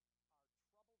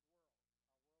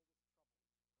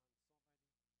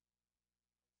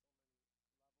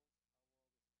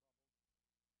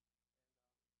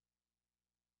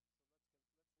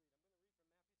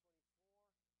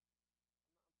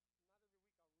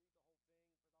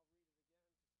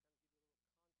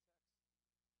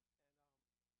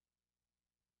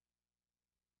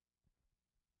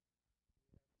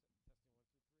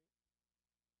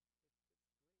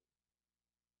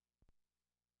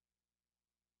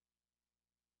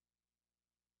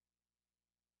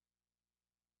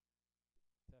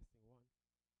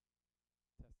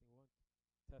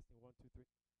Testing 1 2 3.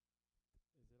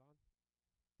 Is it on?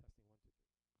 Testing 1 2 3. All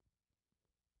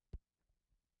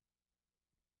right,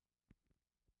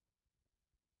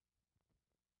 let's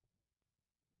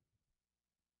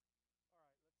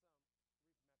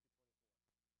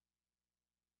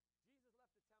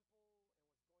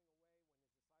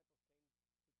read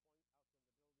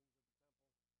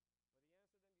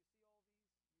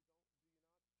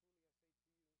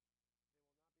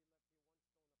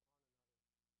from Matthew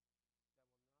 24.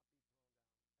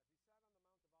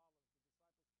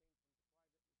 Jesus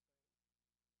left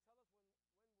the temple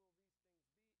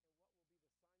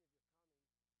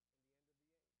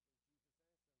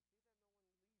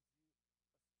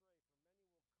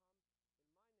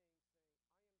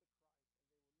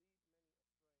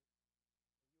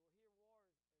and was going away when his disciples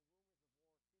came to point out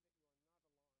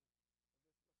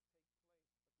to him the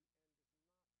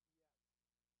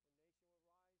buildings of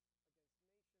the temple.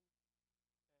 But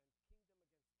he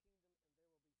answered them,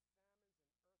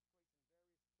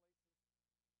 "You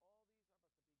see all these?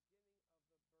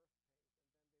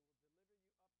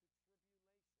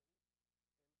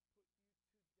 Do you not?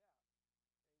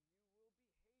 Truly I say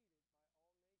to you,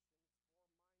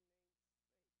 there will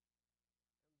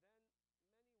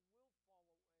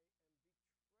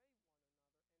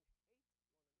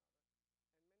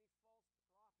not be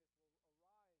left here one stone upon another that will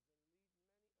not be thrown down." As he sat on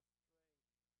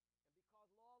the Mount of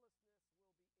Olives, the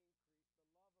disciples came from privately saying, "Tell us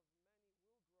when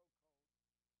will these things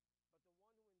be,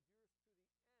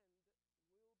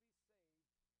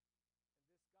 and what will be the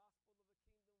sign of your coming and the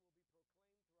end of the age?" And Jesus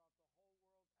answered them, "See that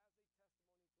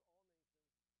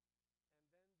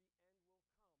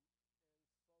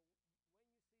no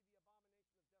one leads you astray, for many will come in my name, saying, 'I am the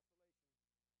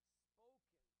Christ,' and they will lead many astray. And you will hear wars and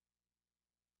rumors of wars.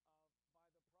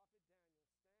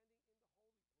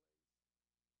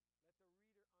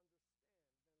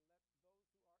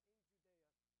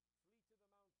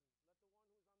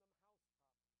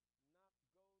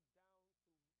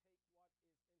 See that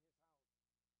you are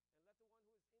not alarmed, for this must take place, but the end is not yet.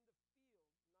 For nation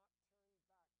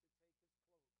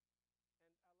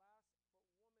will rise against nation, and kingdom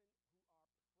against kingdom,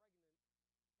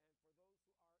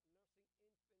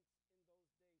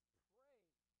 and there will be famines and earthquakes in various places. All these are but the beginning of the birth pains, and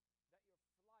then they will deliver you up to tribulation and put you to death, and you will be hated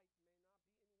by all nations for my name's sake. And then many will fall away and betray one another and hate one another, and many false prophets will arise and lead many astray. And because lawlessness will be increased, the love of many will grow cold. But the one who endures to the end will be saved. And this gospel of the kingdom will be proclaimed throughout the whole world as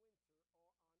a testimony to all nations. And then the end will come. And so when you see the abomination of desolation spoken of by the prophet Daniel standing in the holy place, let the reader understand. Then let those who are in Judea flee to the mountains. Let the one who is on the housetop not go down to take what is in his house. And let the one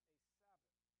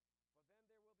who is in the field not turn back to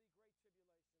take his cloak.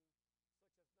 And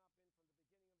alas, for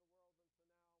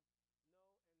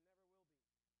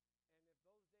women who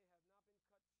are pregnant and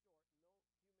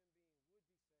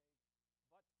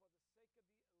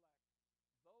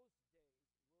for those who are nursing infants in those days, pray that your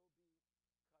flight may not be in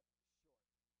winter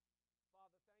or on a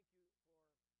Sabbath.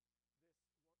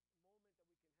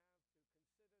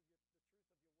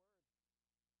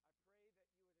 For then there will be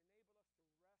great tribulation, such as not been from the beginning of the world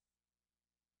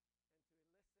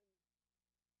until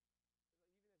now, no, and never will be. And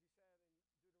if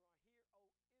those days had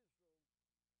not been cut short, no human being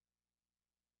would be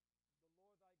saved.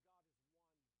 But for the sake of the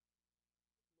elect, those days will be cut short.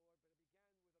 Father, thank you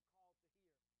for this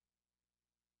moment that we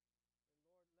can have to consider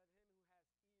the truth of your word.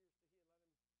 I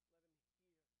pray that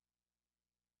you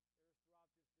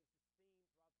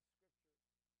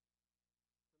would enable us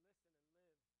to rest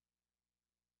and to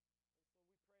listen. Even as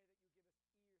you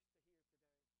said in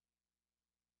Deuteronomy, "Hear, O Israel, the Lord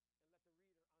thy God is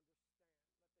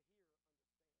one." Lord,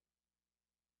 but it began with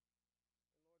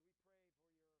a call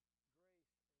to hear. And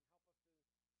Lord, let him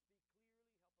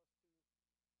who has ears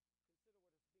to hear,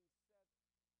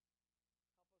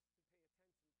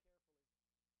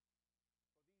 let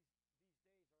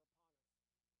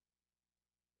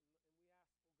him hear. There is throughout this theme, throughout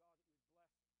the scriptures, to listen and live. And so we pray that you give us ears to hear today. And let the reader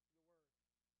understand. Let the hearer understand. And Lord, we pray for your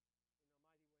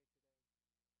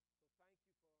grace and help us to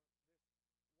speak clearly. Help us to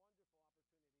consider what is being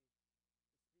said. Help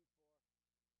us to pay attention carefully.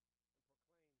 For these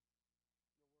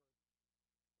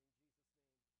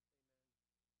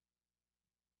days are upon us.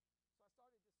 And we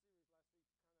ask, oh God, that you would bless your word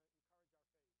in a mighty way today. So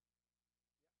thank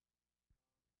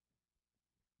you for this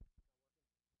wonderful opportunity to speak forth and proclaim your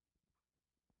word.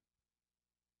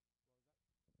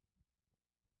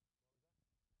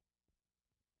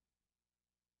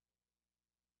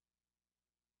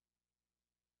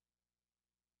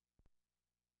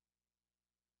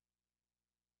 Jesus' name, amen.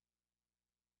 So I started this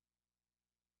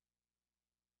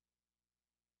series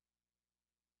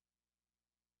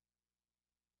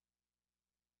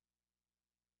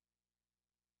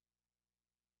last week to kind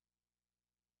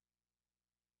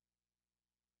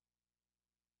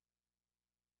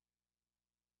of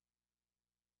encourage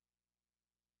our faith.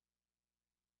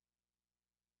 Yep. It's not working. What was that? What was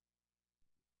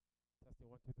that? Testing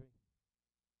 1 2 3.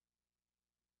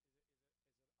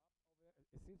 Is it up over there?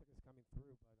 It seems like it's coming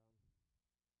through, but okay, testing 1 2 3.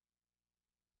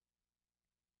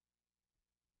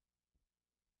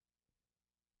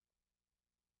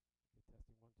 You have the main volume or the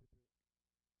volume for this? Everything is up. Okay.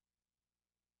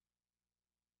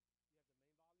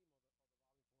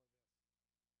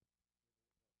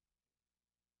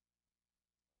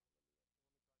 Let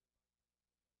me try to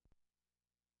modify this one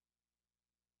better.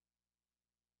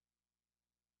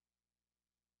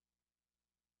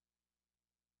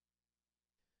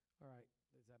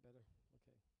 that better?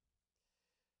 Okay.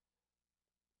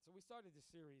 So we started this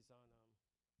series on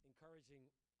encouraging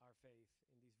our faith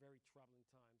in these very troubling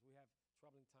times. We have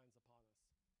troubling times upon us.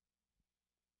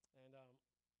 And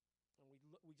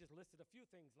we just listed a few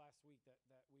things last week that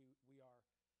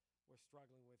we're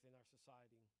struggling with in our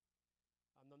society.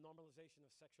 The normalization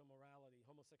of sexual morality,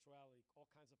 homosexuality, all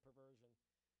kinds of perversion,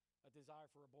 a desire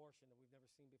for abortion that we've never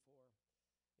seen before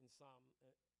in some,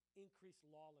 increased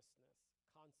lawlessness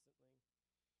constantly,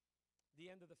 the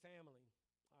end of the family,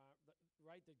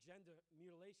 the gender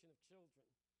mutilation of children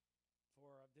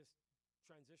for this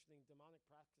transitioning demonic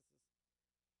practices.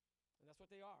 And that's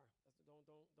what they are. Don't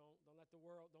let the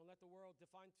world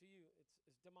define to you.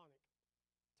 It's demonic,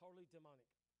 totally demonic.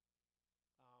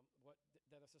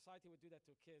 That a society would do that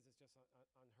to kids is just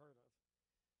unheard of.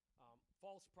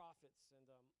 False prophets and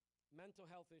mental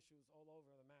health issues all over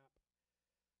the map.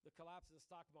 The collapse of the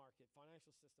stock market,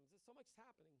 financial systems. There's so much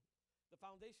happening. The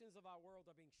foundations of our world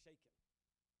are being shaken.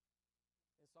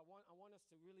 And so I want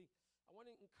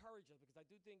to encourage us, because I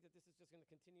do think that this is just going to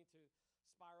continue to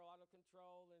spiral out of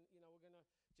control, and we're going to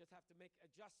just have to make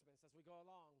adjustments as we go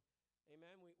along.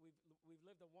 Amen. We've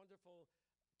lived a wonderful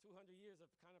 200 years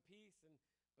of kind of peace, but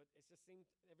it just seems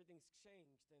everything's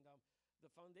changed, and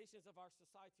the foundations of our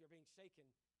society are being shaken.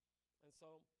 And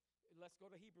so let's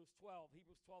go to Hebrews 12, 25,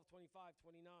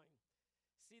 29.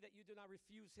 See that you do not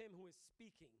refuse him who is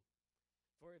speaking,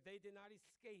 for if they did not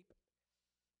escape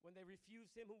when they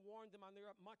refused him who warned them on the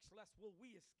earth, much less will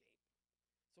we escape.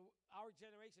 So our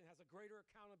generation has a greater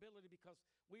accountability because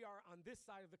we are on this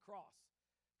side of the cross.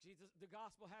 The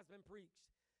gospel has been preached.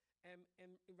 And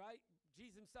right,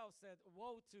 Jesus himself said,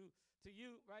 woe to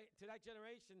you, right, to that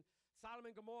generation. Sodom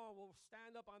and Gomorrah will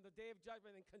stand up on the day of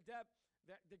judgment and condemn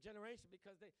the generation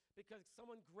because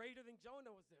someone greater than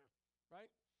Jonah was there, right?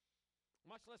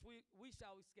 Much less we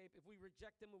shall escape if we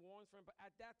reject him who warns for him. But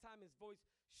at that time his voice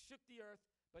shook the earth.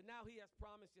 But now he has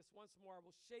promised just once more, I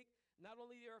will shake not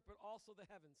only the earth but also the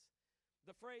heavens.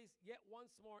 The phrase yet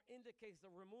once more indicates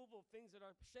the removal of things that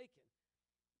are shaken.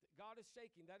 God is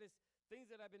shaking. That is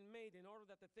things that have been made in order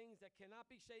that the things that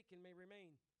cannot be shaken may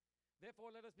remain.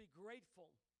 Therefore, let us be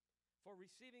grateful for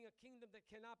receiving a kingdom that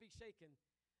cannot be shaken.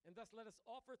 And thus let us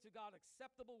offer to God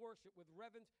acceptable worship with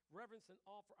reverence and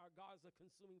offer our God as a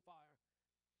consuming fire.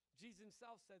 Jesus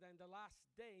himself said that in the last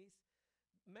days,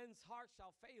 men's hearts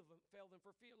shall fail them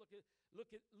for fear. Look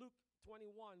at Luke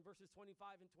 21, verses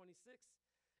 25 and 26.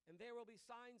 And there will be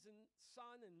signs in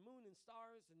sun and moon and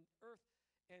stars and earth,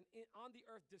 and on the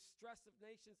earth distress of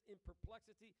nations in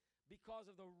perplexity because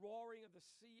of the roaring of the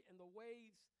sea and the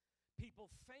waves, people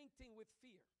fainting with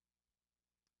fear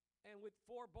and with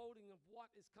foreboding of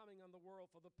what is coming on the world,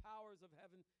 for the powers of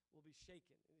heaven will be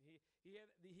shaken. He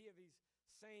hear these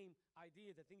same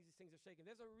idea that these things are shaken.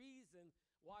 There's a reason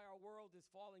why our world is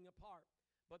falling apart,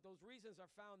 but those reasons are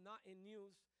found not in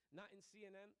news, not in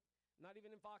CNN, not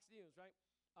even in Fox News, right?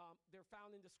 They're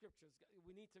found in the scriptures.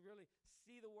 We need to really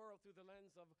see the world through the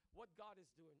lens of what God is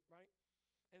doing, right?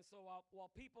 And so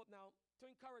while people, now to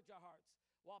encourage our hearts,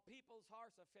 while people's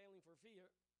hearts are failing for fear,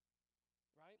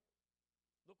 right?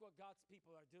 Look what God's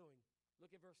people are doing.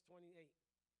 Look at verse 28.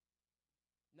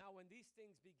 Now when these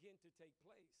things begin to take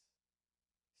place,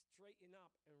 straighten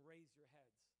up and raise your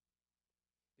heads,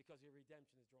 because your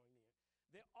redemption is drawing near.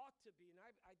 There ought to be, and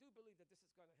I do believe that this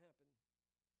is going to happen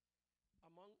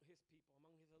among his people,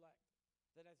 among his elect,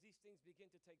 that as these things begin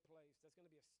to take place, there's going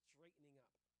to be a straightening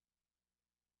up,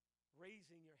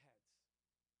 raising your heads.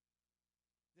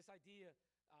 This idea,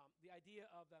 the idea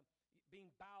of being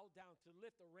bowed down, to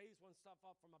lift or raise oneself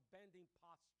up from a bending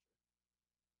posture.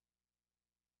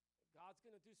 God's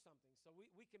going to do something. So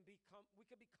we can be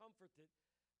comforted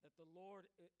that the Lord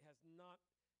is not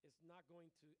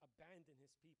going to abandon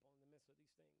his people in the midst of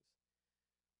these things.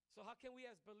 So how can we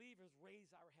as believers raise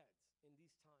our heads in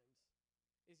these times?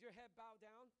 Is your head bowed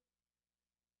down?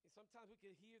 And sometimes we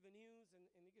can hear the news and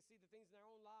you can see the things in our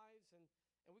own lives and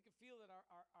we can feel that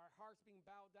our hearts being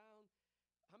bowed down.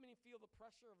 How many feel the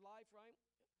pressure of life, right?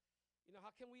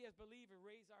 How can we as believers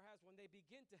raise our heads when they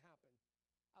begin to happen?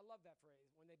 I love that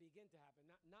phrase, when they begin to happen.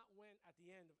 Not when at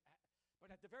the end,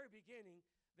 but at the very beginning,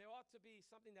 there ought to be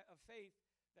something of faith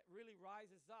that really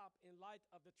rises up in light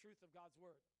of the truth of God's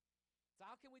word. So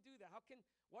how can we do that?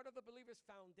 What are the believers'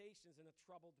 foundations in a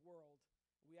troubled world?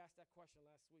 We asked that question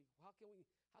last week. How can we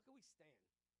stand?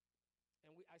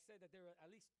 And I said that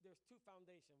there's two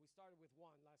foundations. We started with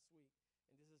one last week,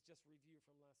 and this is just review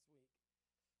from last week.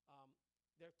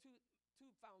 There are two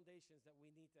foundations that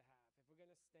we need to have if we're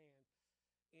going to stand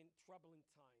in troubling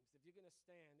times. If you're going to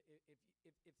stand,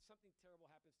 if something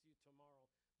terrible happens to you tomorrow,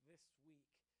 this week,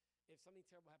 if something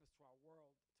terrible happens to our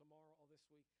world tomorrow or this this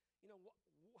week,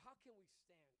 how can we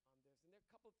stand on this? And there are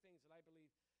a couple of things that I believe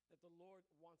that the Lord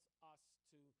wants us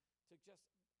to just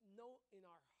know in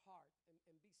our heart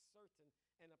and be certain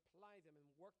and apply them and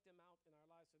work them out in our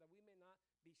lives so that we may not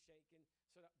be shaken,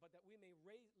 but that we may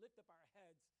lift up our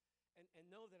heads and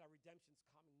know that our redemption's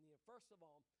coming near. First of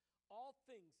all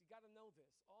things, you got to know this,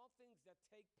 all things that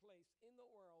take place in the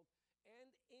world and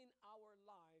in our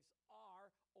lives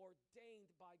are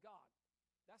ordained by God.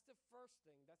 That's the first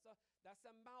thing. That's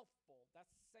a mouthful.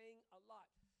 That's saying a lot.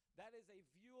 That is a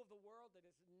view of the world that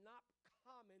is not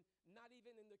common, not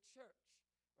even in the church,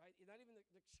 right? Not even the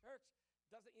church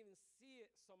doesn't even see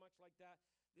it so much like that.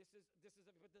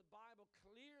 But the Bible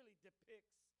clearly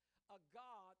depicts a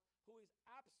God who is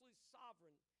absolutely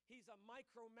sovereign. He's a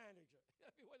micromanager.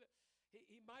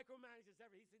 He micromanages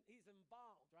everything. He's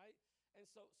involved, right? And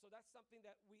so that's something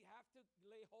that we have to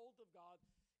lay hold of God.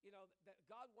 That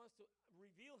God wants to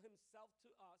reveal himself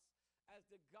to us as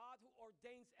the God who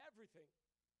ordains everything.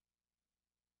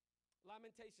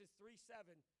 Lamentations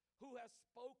 3:7, who has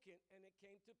spoken and it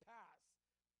came to pass,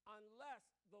 unless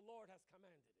the Lord has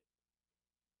commanded it.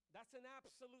 That's an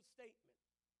absolute statement.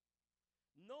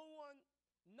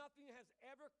 Nothing has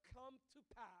ever come to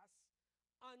pass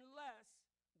unless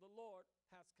the Lord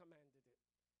has commanded it.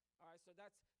 All right, so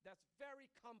that's very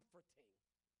comforting.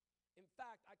 In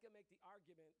fact, I can make the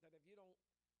argument that if you don't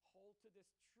hold to this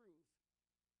truth,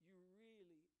 you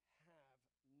really have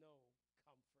no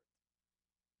comfort.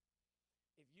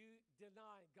 If you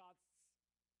deny God's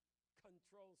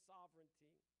control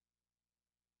sovereignty,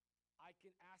 I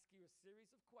can ask you a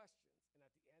series of questions, and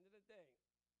at the end of the day,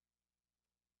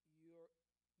 you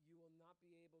will not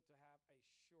be able to have a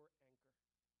sure anchor.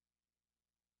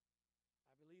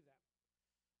 I believe that.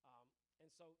 And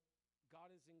so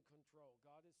God is in control.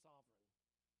 God is sovereign.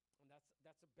 And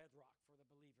that's a bedrock for the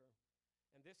believer.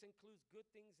 And this includes good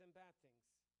things and bad things.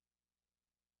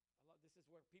 This is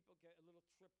where people get a little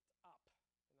tripped up,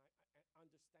 and I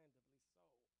understandably so.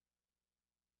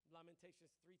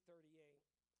 Lamentations 3:38.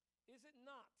 Is it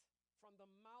not from the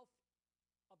mouth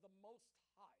of the Most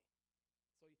High?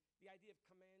 So the idea of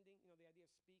commanding, the idea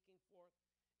of speaking forth.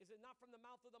 Is it not from the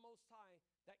mouth of the Most High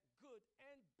that good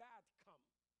and bad come?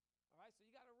 All right, so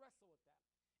you got to wrestle with that.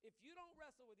 If you don't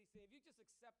wrestle with these things, if you just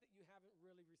accept it, you haven't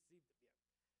really received it yet.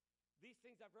 These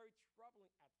things are very troubling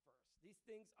at first. These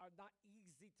things are not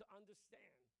easy to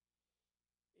understand.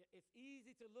 It's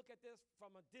easy to look at this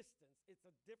from a distance. It's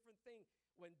a different thing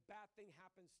when bad thing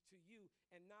happens to you,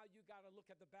 and now you got to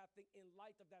look at the bad thing in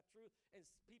light of that truth, and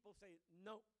people say,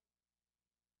 no,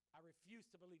 I refuse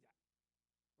to believe that,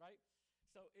 right?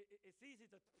 So it's easy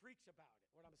to preach about it,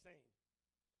 what I'm saying.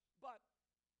 But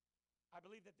I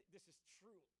believe that this is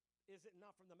true. Is it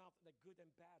not from the mouth that good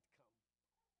and bad come?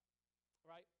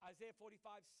 Right? Isaiah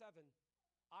 45:7.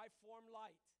 I form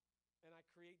light and I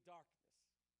create darkness.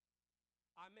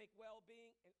 I make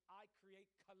well-being and I create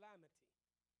calamity.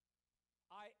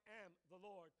 I am the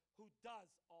Lord who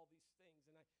does all these things.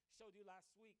 And I showed you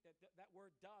last week that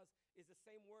word does is the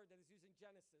same word that is used in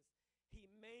Genesis. He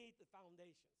made the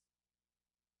foundations.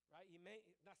 Right?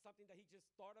 Not something that he just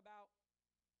thought about,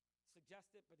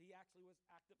 suggested, but he actually was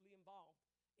actively involved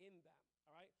in them.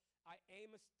 All right?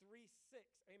 Amos 3:6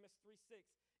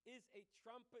 is a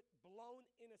trumpet blown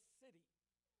in a city,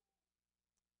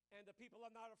 and the people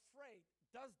are not afraid.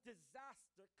 Does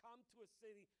disaster come to a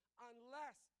city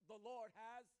unless the Lord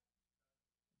has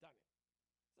done it?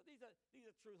 So these are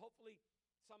truths. Hopefully,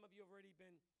 some of you have already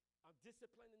been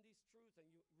disciplined in these truths and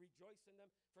you rejoice in them.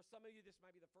 For some of you, this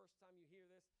might be the first time you hear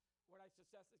this. What I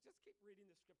suggest is just keep reading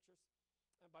the scriptures.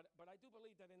 But I do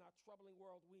believe that in our troubling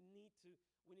world, we need to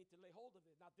lay hold of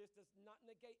it. Now, this does not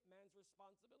negate man's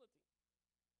responsibility.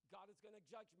 God is going to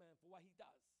judge man for what he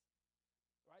does.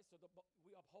 Right? So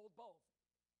we uphold both.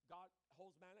 God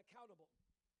holds man accountable,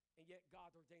 and yet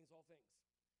God ordains all things.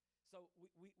 So we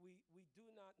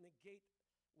do not negate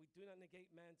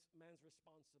man's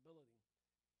responsibility.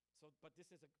 So, but this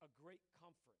is a great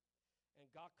comfort, and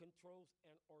God controls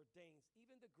and ordains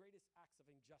even the greatest acts of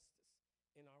injustice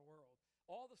in our world.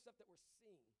 All the stuff that we're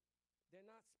seeing, they're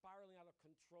not spiraling out of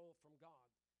control from God.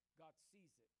 God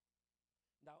sees it.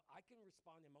 Now, I can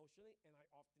respond emotionally, and I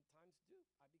oftentimes do.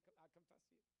 I confess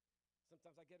to you.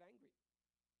 Sometimes I get angry.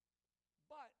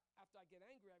 But after I get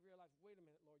angry, I realize, wait a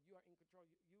minute, Lord, you are in control.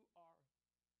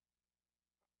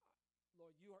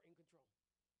 Lord, you are in control.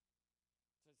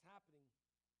 So it's happening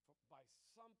by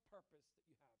some purpose that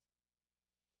you have.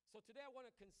 So today I want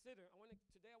to consider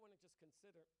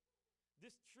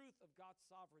this truth of God's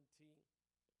sovereignty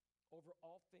over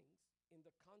all things in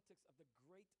the context of the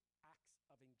great acts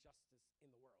of injustice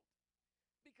in the world.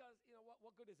 Because,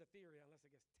 what good is a theory unless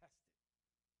it gets tested,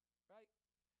 right?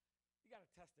 You got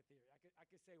to test the theory. I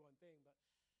could say one thing, but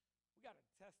we got to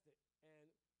test it. And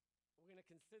we're going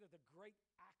to consider the great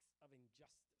acts of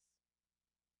injustice,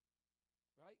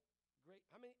 right? Great.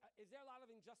 How many? Is there a lot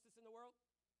of injustice in the world?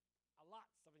 A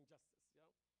lots of injustice, you know?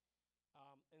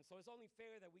 And so it's only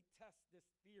fair that we test this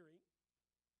theory,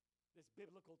 this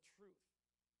biblical truth,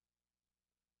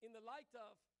 in the light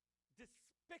of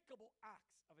despicable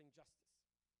acts of injustice,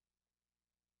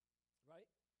 right?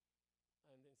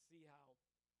 And then see how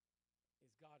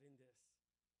is God in this.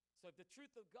 So if the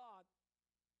truth of God's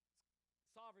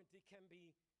sovereignty can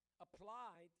be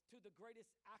applied to the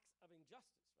greatest acts of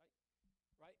injustice, right?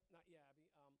 Right? Not yeah. I mean,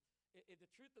 if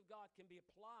the truth of God can be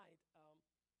applied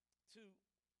to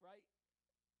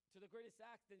the greatest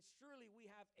act, then surely we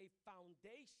have a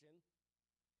foundation.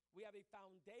 We have a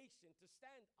foundation to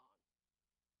stand on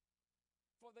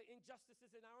for the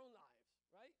injustices in our own lives,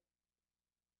 right?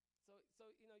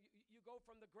 So you know, you go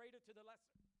from the greater to the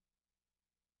lesser.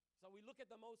 So we look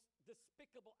at the most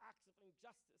despicable acts of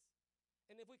injustice,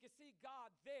 and if we can see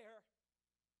God there,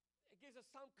 it gives us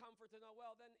some comfort to know,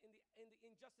 well, then in the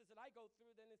injustice that I go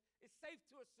through, then it's safe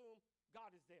to assume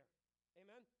God is there.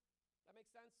 Amen? That makes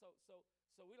sense? So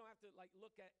we don't have to like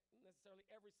look at necessarily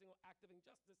every single act of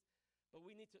injustice, but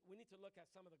we need to look at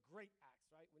some of the great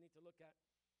acts, right? We need to look at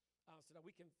so that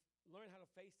we can learn how to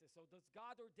face this. So does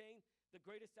God ordain the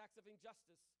greatest acts of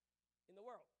injustice in the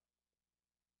world?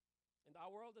 And our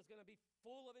world is going to be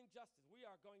full of injustice. We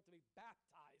are going to be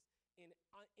baptized in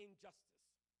injustice.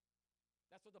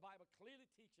 That's what the Bible clearly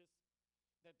teaches,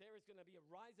 that there is going to be a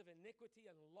rise of iniquity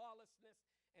and lawlessness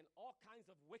and all kinds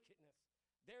of wickedness.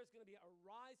 There's going to be a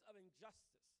rise of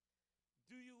injustice.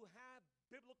 Do you have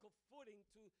biblical footing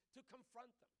to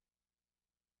confront them?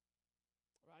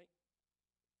 Right?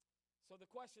 So the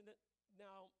question that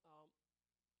now,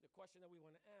 the question that we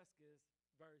want to ask is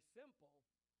very simple.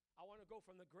 I want to go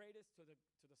from the greatest to the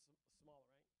smaller, right?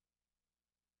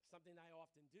 Something I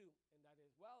often do, and that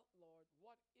is, well, Lord,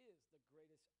 what is the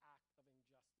greatest act of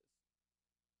injustice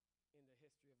in the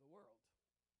history of the world?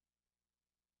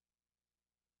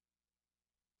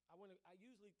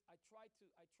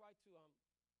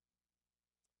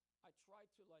 I try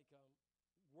to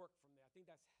work from there. I think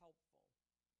that's helpful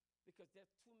because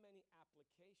there's too many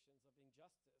applications of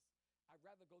injustice. I'd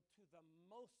rather go to the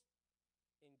most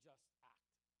unjust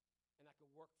act, and I can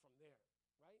work from there,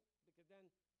 right? Because then,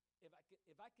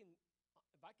 if I can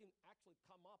actually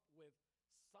come up with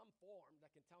some form that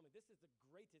can tell me this is the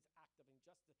greatest act of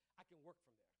injustice, I can work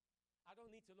from there. I don't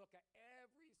need to look at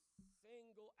every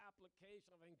single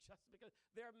application of injustice because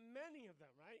there are many of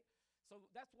them, right? So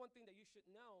that's one thing that you should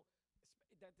know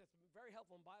that's very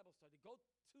helpful in Bible study. Go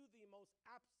to the most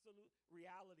absolute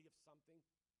reality of something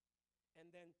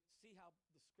and then see how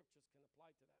the scriptures can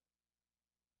apply to that.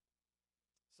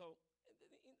 So,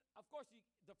 of course,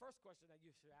 the first question that you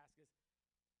should ask is,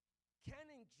 can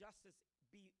injustice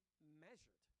be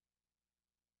measured?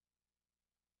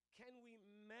 Can we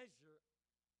measure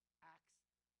acts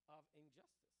of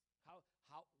injustice?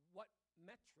 What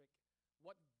metric,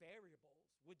 what variables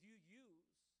would you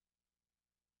use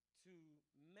to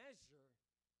measure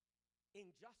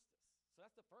injustice? So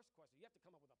that's the first question. You have to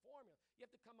come up with a formula. You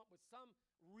have to come up with some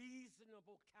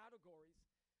reasonable categories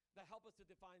that help us to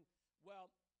define,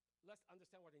 well, let's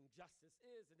understand what injustice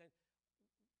is, and then,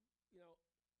 you know,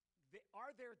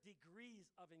 are there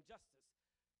degrees of injustice?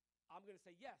 I'm going to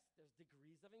say yes, there's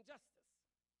degrees of injustice.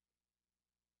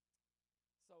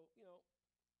 So, you know,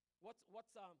 what's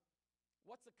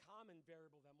a common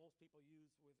variable that most people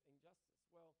use with injustice?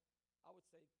 Well, I would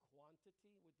say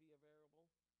quantity would be a variable.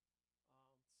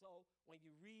 So when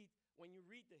you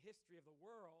read the history of the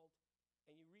world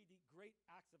and you read the great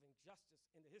acts of injustice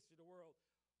in the history of the world,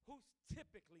 who's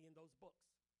typically in those books?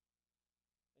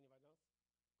 Anybody knows?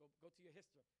 Go to your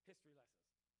history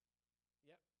lessons.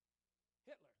 Yep,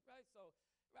 Hitler, right? So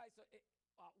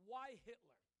why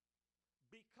Hitler?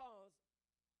 Because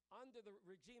under the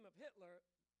regime of Hitler,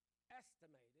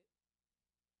 estimated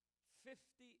 50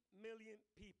 million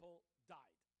people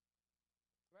died,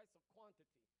 right? So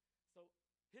quantity. So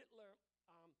Hitler,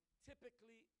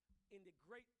 typically in the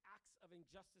great acts of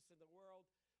injustice in the world,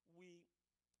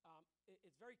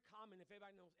 it's very common, if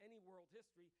anybody knows any world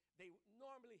history,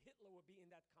 normally Hitler would be in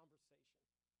that conversation.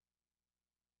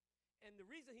 And the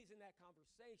reason he's in that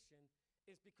conversation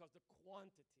is because the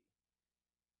quantity.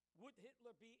 Would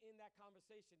Hitler be in that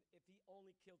conversation if he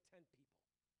only killed 10 people?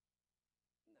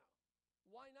 No.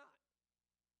 Why not?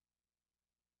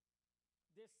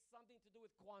 There's something to do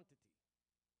with quantity.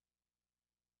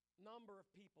 Number of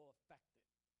people affected.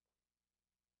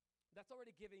 That's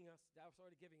already giving us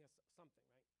something,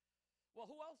 right? Well,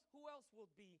 who else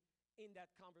will be in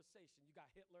that conversation. You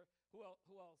got Hitler. Who else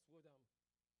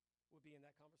would be in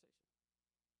that conversation?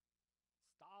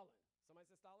 Stalin. Somebody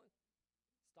said Stalin?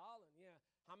 Stalin, yeah.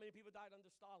 How many people died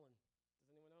under Stalin?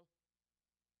 Does anyone know?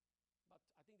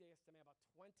 I think they estimate about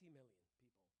 20 million people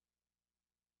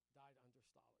died under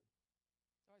Stalin.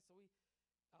 All right, so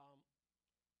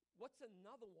what's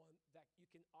another one that you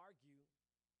can argue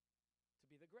to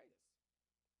be the greatest?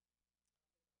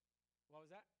 What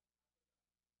was that?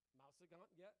 Mao Zedong,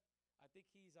 yeah. I think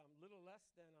he's a little less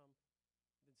than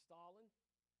Stalin.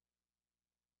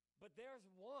 But there's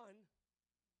one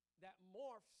that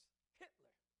morphs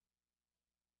Hitler.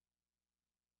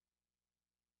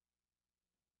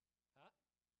 Huh?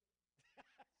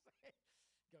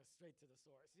 Go straight to the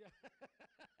source. Yeah.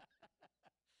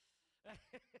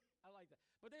 I like that.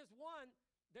 But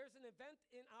there's an event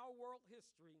in our world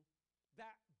history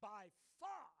that by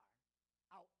far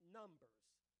outnumbers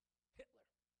Hitler.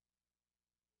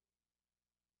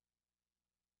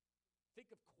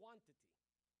 Think of quantity.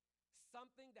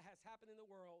 Something that has happened in the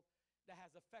world that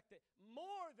has affected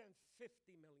more than 50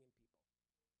 million people.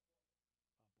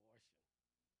 Abortion.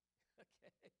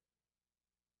 Okay.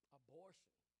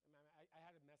 Abortion. I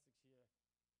had a message here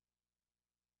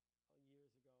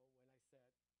years ago when I said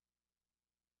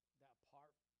that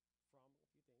apart from a few things,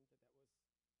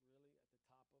 that was really at the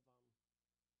top of,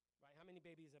 right? How many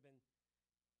babies have been,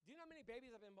 do you know how many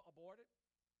babies have been aborted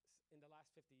in the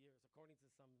last 50 years, according to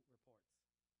some reports?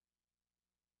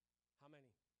 How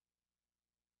many?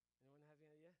 Anyone have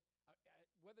any idea?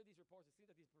 Whether these reports, it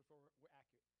seems that these reports were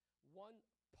accurate. 1.5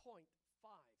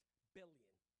 billion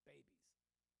babies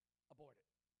aborted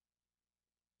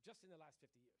just in the last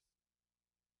 50 years.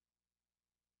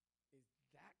 Is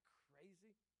that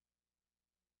crazy?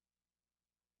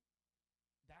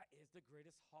 That is the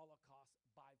greatest Holocaust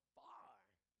by far.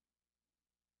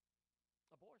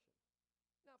 Abortion.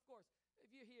 Now, of course,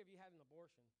 if you're here, if you had an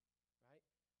abortion, right,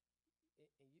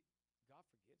 and you, God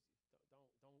forgives you.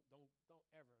 Don't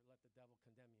ever let the devil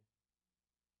condemn you.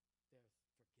 There's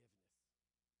forgiveness.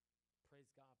 Praise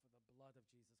God for the blood of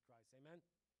Jesus Christ. Amen?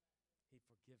 He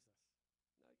forgives us.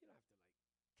 No, you don't have to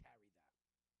carry that.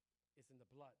 It's in the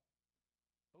blood.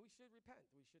 But we should repent.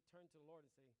 We should turn to the Lord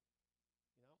and say,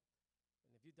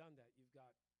 and if you've done that, you've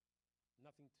got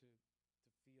nothing to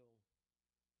feel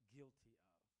guilty of.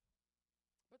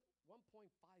 But 1.5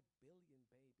 billion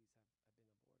babies have been aborted.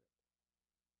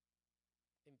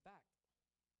 In fact,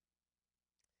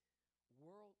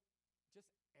 just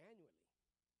annually,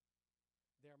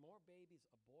 there are more babies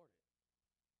aborted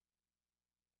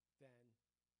than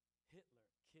Hitler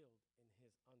killed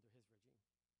under his regime.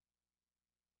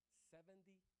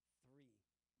 73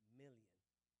 million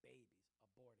babies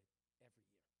aborted every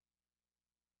year.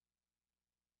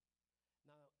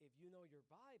 Now, if you know your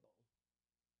Bible,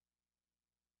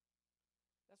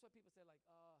 that's what people say, the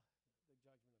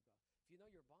judgment of God. If you know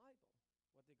your Bible,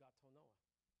 what did God tell Noah?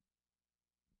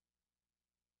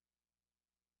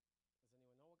 Does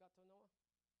anyone know what God told Noah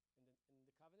in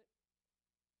the covenant?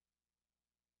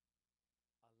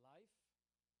 A life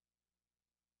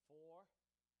for a life.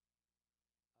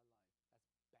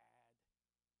 That's bad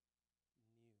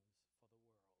news for the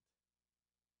world.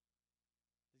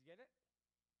 Did you get it?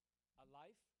 A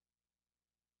life.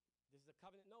 This is a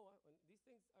covenant Noah. When these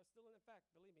things are still in effect,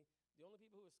 believe me, the only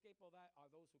people who escape all that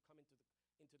are those who come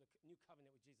into the new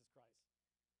covenant with Jesus Christ.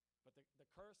 But the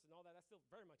curse and all that's still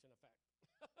very much in effect.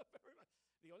 Very much.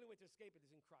 The only way to escape it is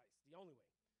in Christ. The only way.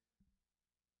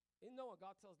 In Noah,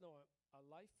 God tells Noah, a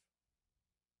life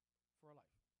for a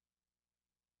life.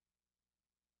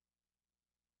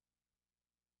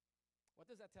 What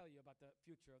does that tell you about the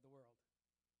future of the world?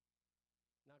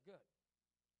 Not good.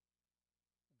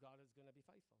 God is going to be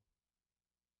faithful.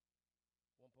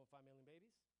 1.5 million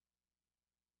babies,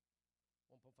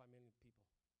 1.5 million people.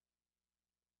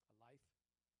 A life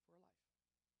for a life.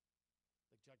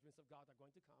 The judgments of God are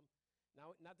going to come.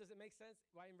 Now does it make sense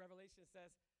why in Revelation it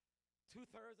says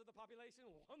 2/3 of the population,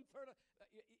 1/3 of,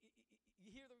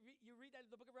 you read that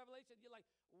in the book of Revelation, you're like,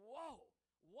 whoa,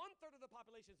 1/3 of the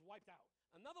population is wiped out.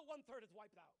 Another 1/3 is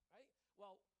wiped out, right?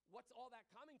 Well, what's all that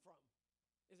coming from?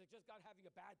 Is it just God having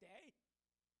a bad day?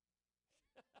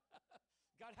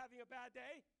 God having a bad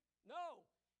day? No,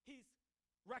 he's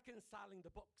reconciling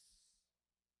the books.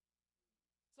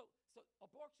 So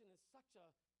abortion is such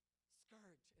a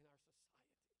scourge in our society.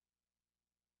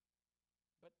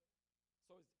 But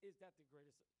so is that the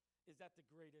greatest? Is that the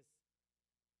greatest?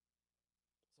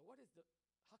 So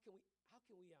how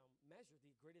can we measure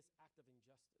the greatest act of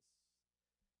injustice?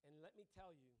 And let me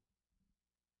tell you that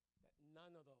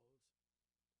none of those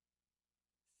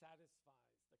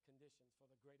satisfies the conditions for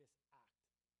the greatest act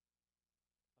of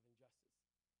injustice.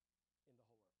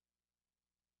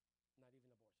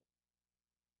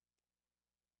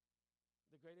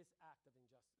 act of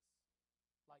injustice,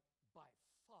 like by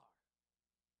far,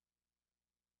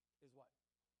 is what?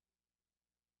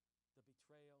 The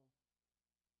betrayal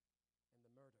and the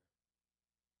murder of Jesus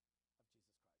Christ.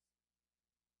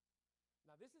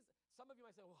 Now this is, some of you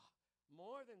might say, well,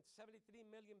 more than 73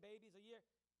 million babies a year?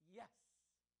 Yes.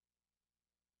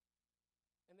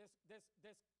 And there's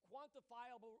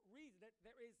quantifiable reason, that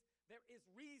there is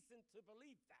reason to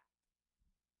believe that.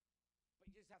 But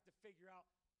you just have to figure out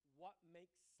what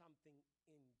makes something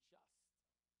unjust.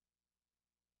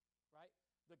 Right?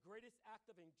 The greatest act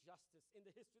of injustice in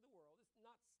the history of the world is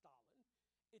not Stalin.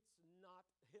 It's not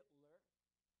Hitler.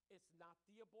 It's not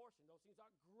the abortion. Those things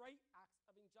are great acts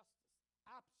of injustice.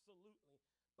 Absolutely.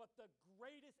 But the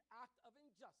greatest act of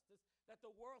injustice that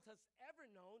the world has ever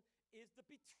known is the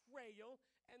betrayal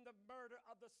and the murder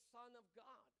of the Son of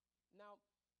God. Now,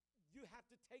 you have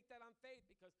to take that on faith,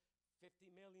 because 50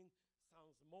 million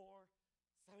sounds more,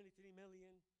 73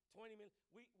 million, 20 million.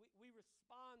 We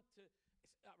respond to,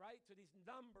 right, to these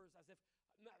numbers as if,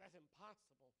 no, that's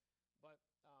impossible. But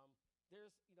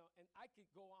there's, and I could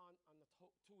go on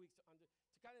the 2 weeks to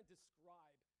kind of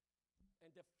describe and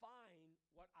define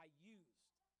what I used.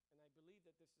 And I believe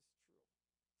that this is true.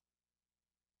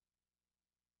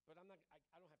 But I don't have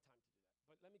time to do that.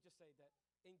 But let me just say that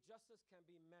injustice can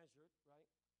be measured, right,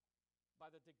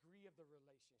 by the degree of the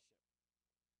relationship.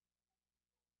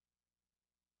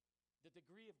 The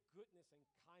degree of goodness and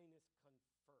kindness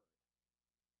conferred.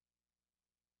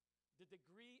 The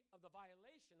degree of the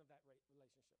violation of that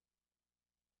relationship.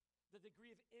 The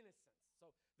degree of innocence.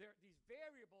 So there are these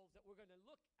variables that we're going to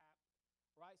look at,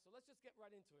 right? So let's just get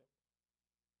right into it.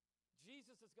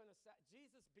 Jesus'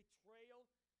 betrayal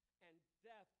and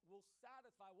death will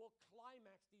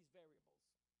climax these variables.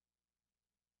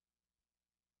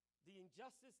 The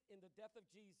injustice in the death of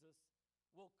Jesus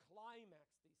will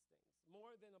climax these things.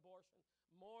 More than abortion,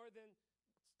 more than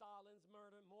Stalin's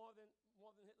murder, more than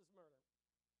Hitler's murder.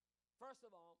 First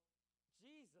of all,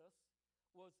 Jesus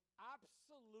was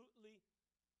absolutely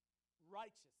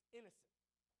righteous, innocent.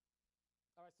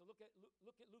 All right, so look at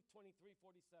Luke 23:47.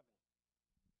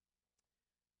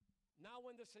 Now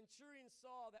when the centurion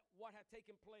saw that what had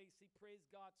taken place, he praised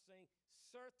God, saying,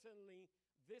 certainly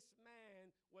this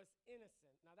man was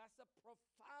innocent. Now that's a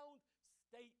profound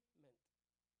statement,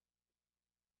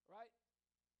 right?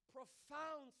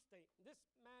 Profound statement. This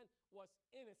man was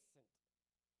innocent.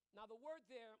 Now the word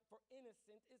there for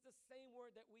innocent is the same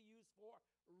word that we use for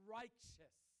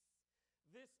righteous.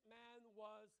 This man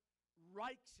was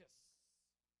righteous.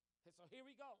 Okay, so here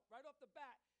we go. Right off the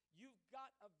bat, you've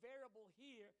got a variable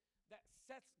here that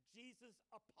sets Jesus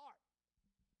apart.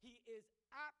 He is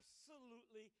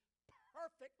absolutely,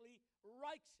 perfectly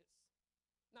righteous.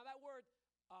 Now that word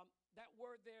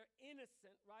there,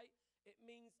 innocent, right? It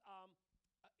means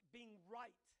being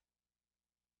right.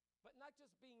 But not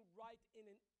just being right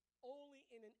only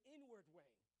in an inward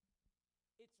way.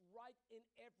 It's right in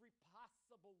every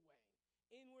possible way,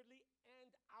 inwardly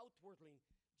and outwardly.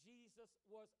 Jesus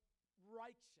was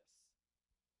righteous.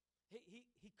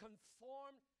 He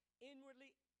conformed inwardly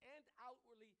and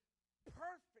outwardly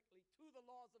perfectly to the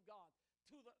laws of God,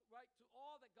 to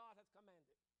all that God has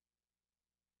commanded.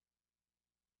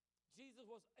 Jesus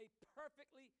was a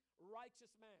perfectly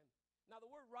righteous man. Now the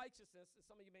word righteousness, and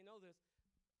some of you may know this,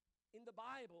 in the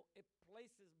Bible, it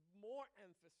places more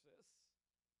emphasis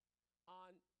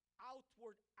on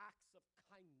outward acts of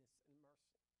kindness and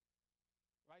mercy.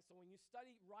 Right? So when you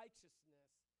study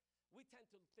righteousness, we tend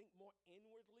to think more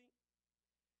inwardly.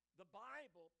 The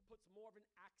Bible puts more of an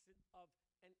accent of,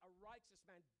 and a righteous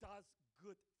man does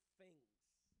good things.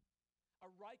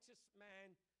 A righteous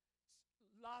man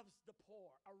loves the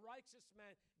poor. A righteous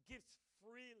man gives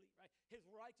freely, right? His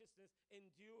righteousness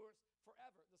endures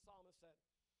forever, the psalmist said.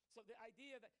 So the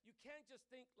idea that you can't just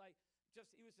think like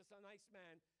he was just a nice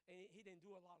man and he didn't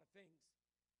do a lot of things.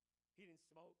 He didn't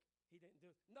smoke. He didn't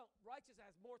do. No, righteousness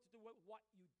has more to do with what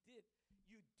you did.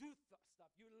 You do stuff.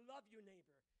 You love your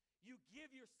neighbor. You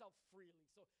give yourself freely.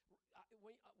 So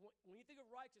when you think of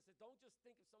righteousness, don't just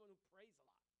think of someone who prays a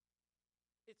lot.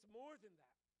 It's more than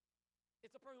that.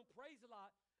 It's a person who prays a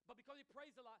lot, but because he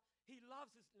prays a lot, he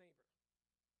loves his neighbor.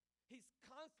 He's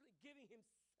constantly giving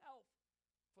himself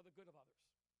for the good of others.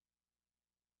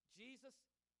 Jesus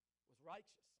was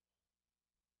righteous.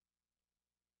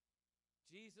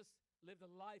 Jesus lived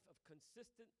a life of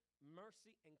consistent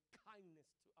mercy and kindness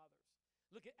to others.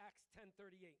 Look at Acts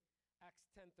 10:38. Acts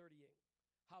 10:38.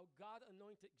 How God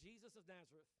anointed Jesus of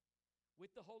Nazareth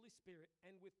with the Holy Spirit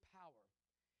and with power.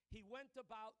 He went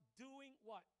about doing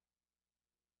what?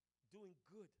 Doing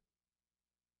good.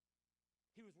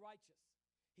 He was righteous.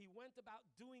 He went about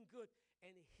doing good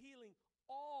and healing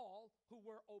all who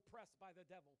were oppressed by the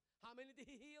devil. How many did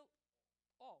he heal?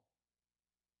 All.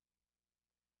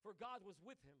 For God was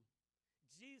with him.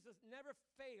 Jesus never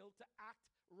failed to act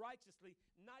righteously,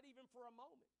 not even for a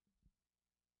moment.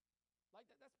 Like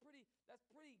that's pretty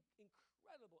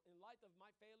incredible in light of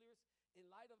my failures, in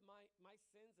light of my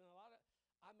sins, and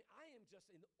I am just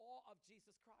in awe of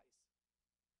Jesus Christ.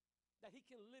 That he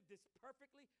can live this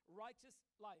perfectly righteous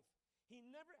life. He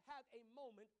never had a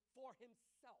moment for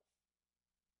himself.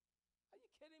 Are you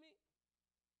kidding me?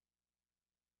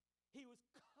 He was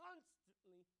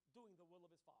constantly doing the will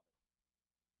of his Father.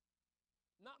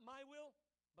 Not my will,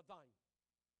 but thine.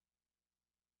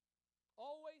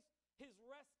 Always his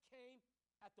rest came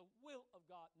at the will of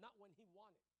God, not when he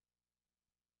wanted.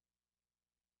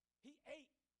 He ate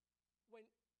when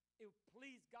it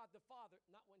pleased God the Father,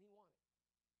 not when he wanted.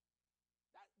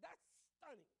 That's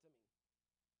stunning to me.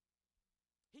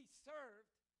 He served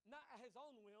not at his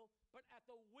own will, but at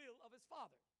the will of his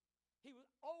Father. He was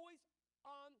always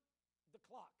on the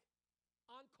clock,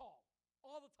 on call,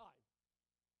 all the time.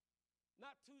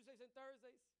 Not Tuesdays and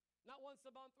Thursdays, not once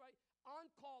a month, right? On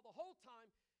call the whole time,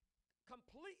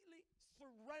 completely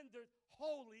surrendered,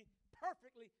 wholly,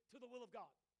 perfectly to the will of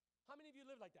God. How many of you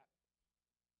live like that?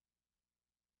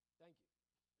 Thank you.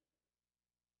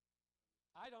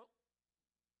 I don't.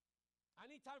 I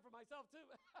need time for myself too,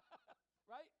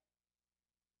 right?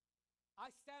 I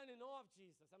stand in awe of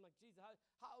Jesus. I'm like, Jesus,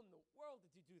 how in the world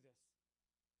did you do this?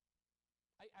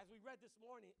 As we read this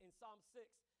morning in Psalm 6,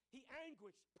 he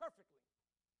anguished perfectly.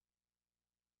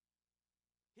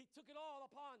 He took it all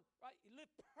upon, right? He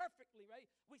lived perfectly, right?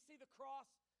 We see the cross,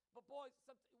 but boy,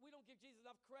 we don't give Jesus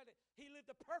enough credit. He lived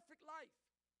a perfect life,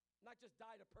 not just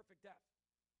died a perfect death.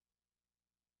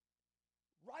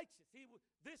 Righteous.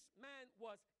 This man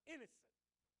was innocent,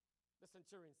 the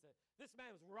centurion said. This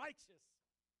man was righteous.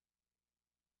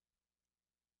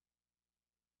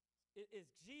 It is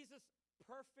Jesus'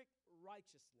 perfect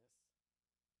righteousness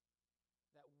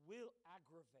that will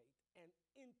aggravate and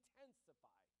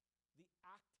intensify the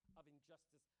act of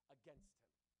injustice against him.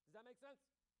 Does that make sense?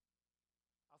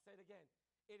 I'll say it again.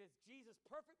 It is Jesus'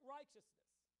 perfect righteousness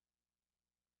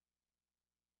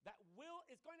that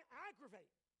is going to aggravate.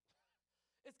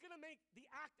 It's going to make the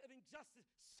act of injustice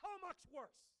so much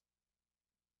worse.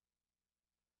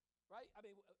 Right? I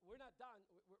mean, we're not done.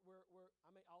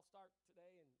 I'll start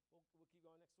today, and we'll keep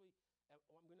going next week. And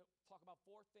I'm going to talk about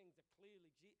 4 things that clearly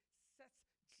sets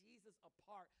Jesus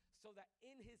apart, so that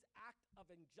in his act of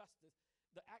injustice,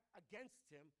 the act against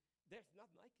him, there's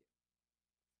nothing like it.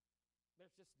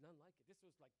 There's just none like it. This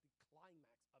was like the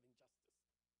climax of injustice.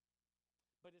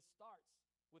 But it starts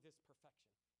with his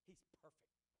perfection. He's perfect.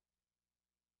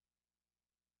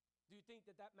 Do you think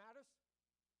that matters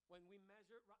when we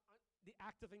measure the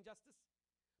act of injustice?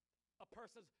 A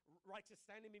person's righteous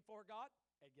standing before God?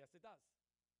 And yes, it does.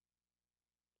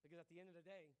 Because at the end of the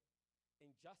day,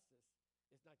 injustice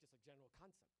is not just a general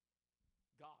concept.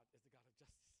 God is the God of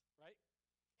justice, right?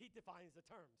 He defines the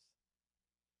terms.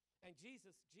 And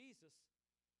Jesus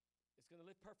is going to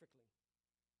live perfectly.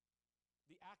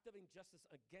 The act of injustice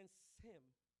against him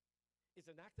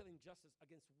is an act of injustice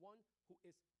against one who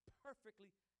is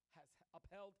perfectly has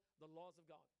upheld the laws of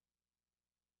God.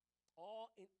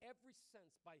 All in every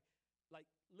sense, by like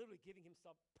literally giving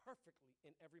himself perfectly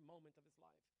in every moment of his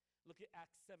life. Look at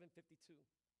Acts 7:52.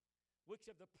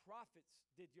 Which of the prophets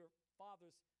did your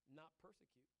fathers not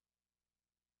persecute?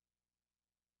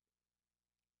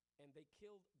 And they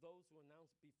killed those who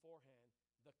announced beforehand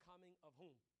the coming of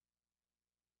whom?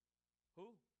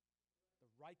 Who? The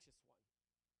righteous one.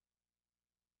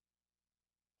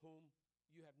 Whom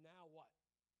you have now what?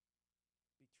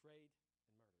 Betrayed and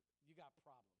murdered. You got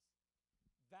problems.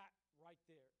 That right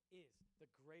there is the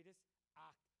greatest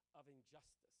act of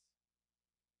injustice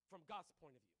from God's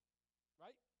point of view,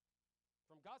 right?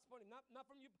 From God's point of view, not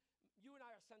from you. You and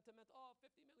I are sentimental. Oh,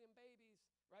 50 million babies,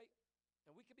 right?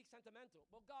 And we can be sentimental.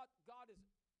 Well, God is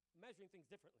measuring things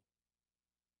differently.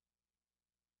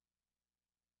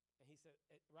 And he said,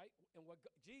 right? And what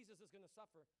Jesus is going to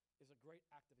suffer is a great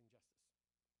act of injustice.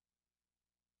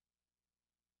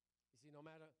 You see, no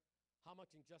matter how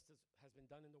much injustice has been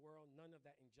done in the world, none of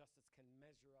that injustice can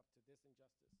measure up to this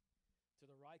injustice, to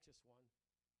the righteous one.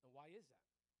 And why is that?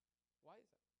 Why is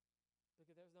that?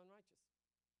 Because there's none righteous.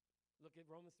 Look at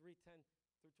Romans 3:10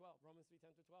 through 12. Romans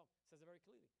 3:10 through 12 says it very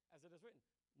clearly, as it is written.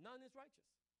 None is righteous.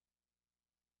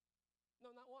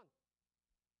 No, not one.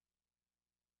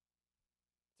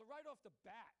 So right off the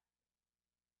bat,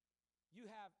 you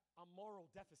have a moral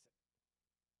deficit.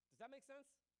 Does that make sense?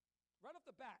 Right off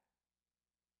the bat,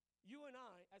 you and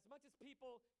I, as much as we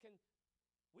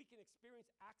can experience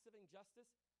acts of injustice,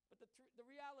 But the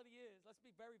reality is, let's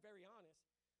be very, very honest,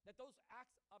 that those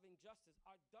acts of injustice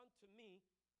are done to me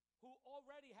who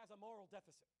already has a moral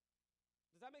deficit.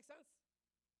 Does that make sense?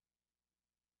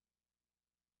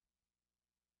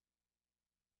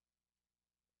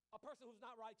 A person who's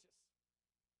not righteous.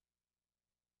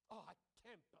 Oh, I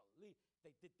can't believe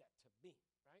they did that to me,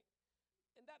 right?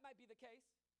 And that might be the case.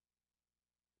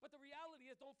 But the reality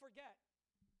is, don't forget,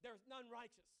 there's none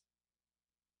righteous.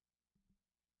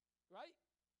 Right?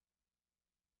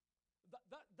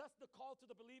 Thus the call to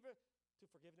the believer to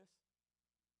forgiveness.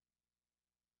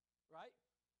 Right?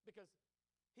 Because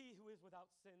he who is without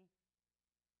sin,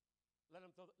 let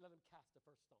him cast the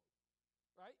first stone.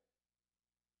 Right?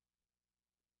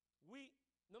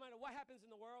 No matter what happens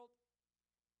in the world,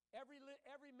 every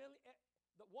million,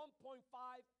 the 1.5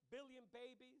 billion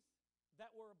babies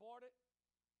that were aborted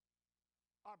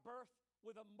are birthed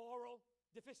with a moral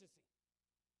deficiency.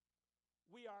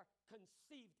 We are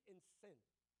conceived in sin.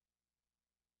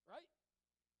 Right?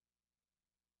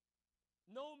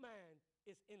 No man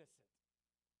is innocent,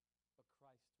 but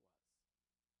Christ was.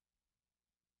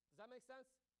 Does that make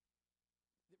sense?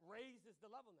 It raises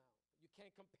the level now. You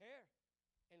can't compare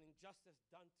an injustice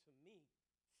done to me,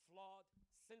 flawed,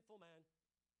 sinful man,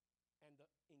 and the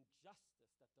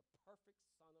injustice that the perfect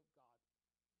Son of God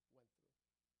went through.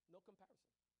 No comparison.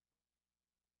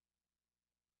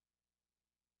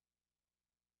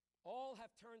 All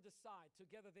have turned aside.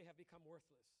 Together they have become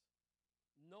worthless.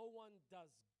 No one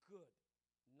does good,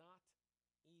 not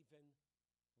even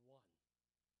one.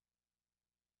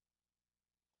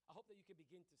 I hope that you can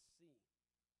begin to see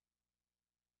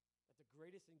that the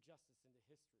greatest injustice in the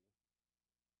history is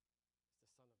the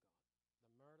Son of God.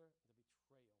 The murder and the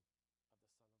betrayal of the Son of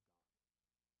God.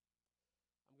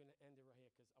 I'm going to end it right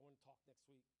here because I want to talk next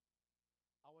week.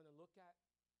 I want to look at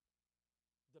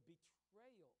the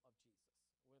betrayal of Jesus.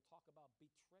 We're going to talk about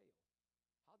betrayal.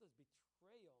 How does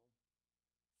betrayal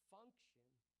function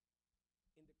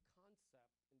in the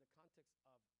context of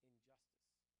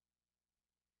injustice?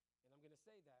 And I'm going to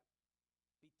say that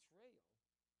betrayal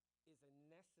is a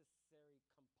necessary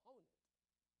component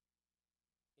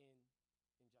in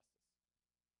injustice.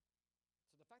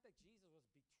 So the fact that Jesus was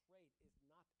betrayed is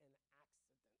not an accident,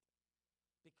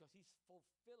 because he's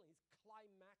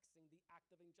climaxing the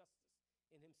act of injustice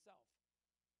in himself.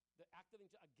 The act of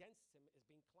injustice against him is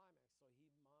being climaxed, so he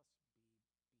must be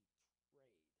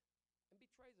betrayed. And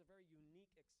betrayal is a very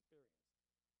unique experience.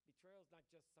 Betrayal is not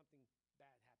just something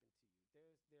bad happened to you.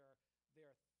 There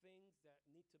are things that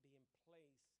need to be in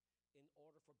place in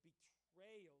order for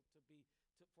betrayal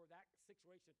for that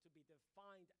situation to be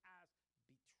defined as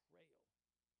betrayal.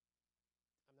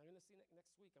 I'm not going to see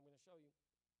next week. I'm going to show you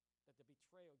that the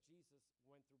betrayal, Jesus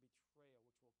went through betrayal,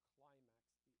 which will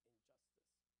climax the injustice.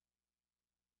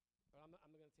 But I'm not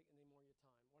going to take any more of your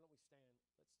time. Why don't we stand?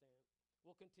 Let's stand.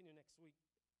 We'll continue next week.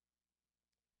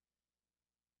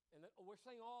 And we're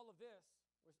saying all of this.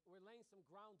 We're laying some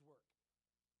groundwork,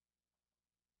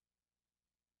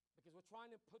 because we're trying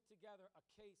to put together a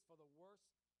case for the worst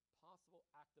possible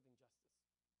act of injustice.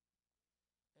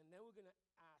 And then we're going to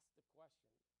ask the question,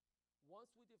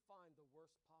 once we define the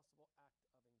worst possible act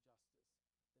of injustice,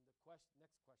 then the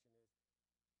next question is,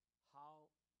 how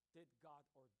did God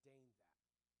ordain that?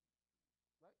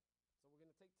 Right? So we're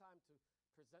going to take time to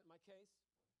present my case.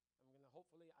 I'm going to,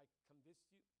 hopefully, I convinced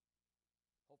you.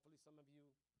 Hopefully some of you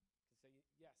can say,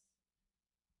 yes,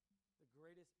 the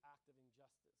greatest act of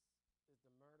injustice is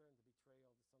the murder and the betrayal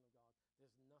of the Son of God.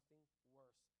 There's nothing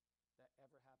worse that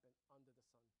ever happened under the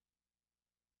sun.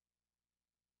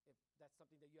 If that's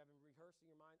something that you haven't rehearsed in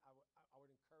your mind, I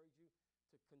would encourage you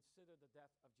to consider the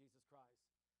death of Jesus Christ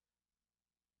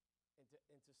and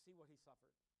to see what he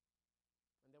suffered.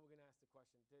 And then we're going to ask the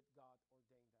question, did God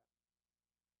ordain that?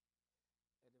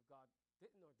 And if God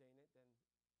didn't ordain it, then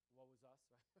woe is us,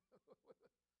 right?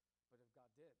 But if God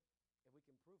did, if we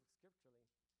can prove scripturally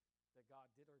that God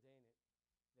did ordain it,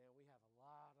 then we have a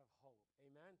lot of hope.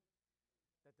 Amen?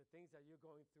 That the things that you're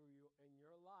going through in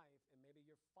your life, and maybe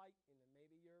you're fighting, and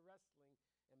maybe you're wrestling,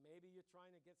 and maybe you're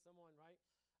trying to get someone, right?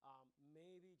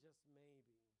 Maybe, just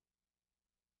maybe,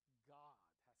 God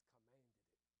has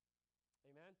commanded it.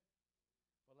 Amen?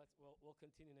 But we'll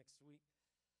continue next week.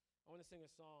 I want to sing a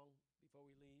song before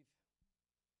we leave.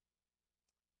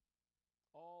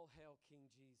 All Hail King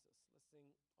Jesus. Let's sing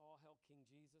All Hail King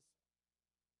Jesus.